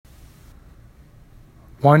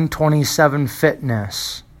127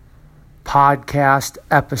 Fitness, podcast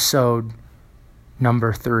episode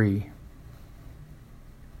number 3.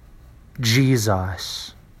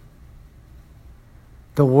 Jesus.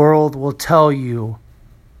 The world will tell you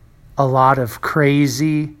a lot of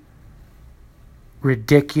crazy,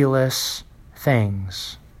 ridiculous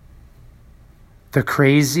things. The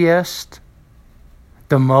craziest,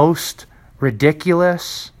 the most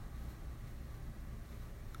ridiculous,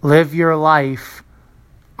 live your life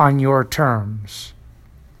on your terms,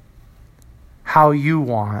 how you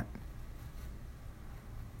want.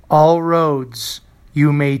 All roads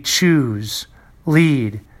you may choose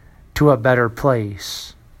lead to a better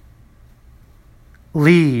place,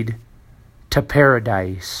 lead to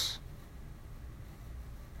paradise,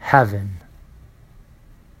 heaven.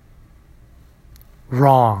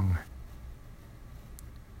 Wrong.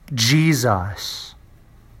 Jesus,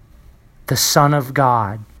 the Son of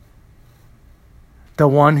God, the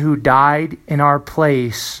one who died in our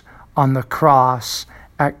place on the cross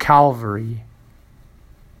at Calvary,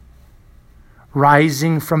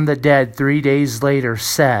 rising from the dead 3 days later,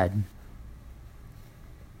 said,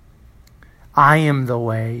 I am the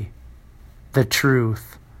way, the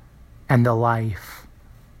truth, and the life.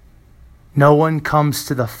 No one comes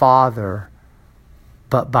to the Father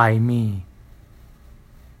but by me.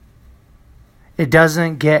 It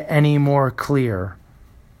doesn't get any more clear.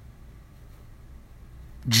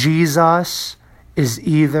 Jesus is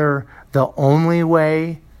either the only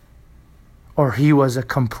way or he was a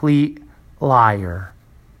complete liar,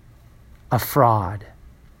 a fraud.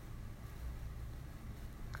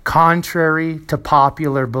 Contrary to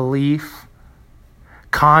popular belief,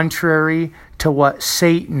 contrary to what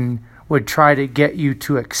Satan would try to get you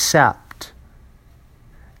to accept,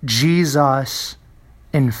 Jesus,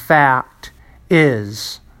 in fact,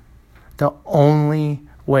 is the only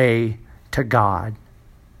way to God.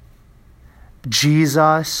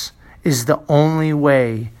 Jesus is the only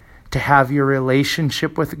way to have your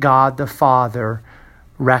relationship with God the Father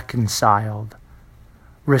reconciled,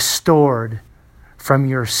 restored from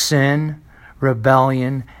your sin,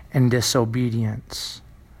 rebellion, and disobedience.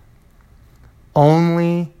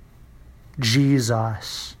 Only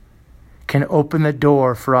Jesus can open the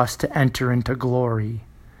door for us to enter into glory.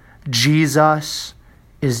 Jesus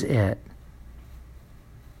is it.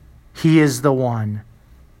 He is the one,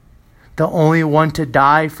 the only one to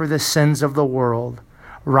die for the sins of the world,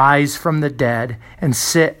 rise from the dead, and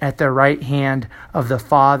sit at the right hand of the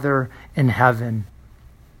Father in heaven.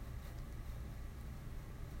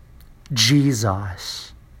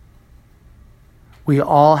 Jesus. We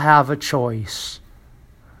all have a choice.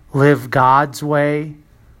 Live God's way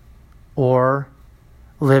or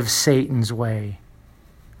live Satan's way,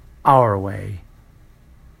 our way.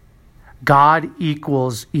 God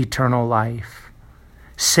equals eternal life.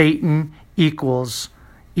 Satan equals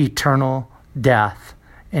eternal death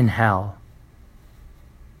in hell.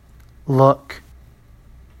 Look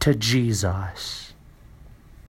to Jesus.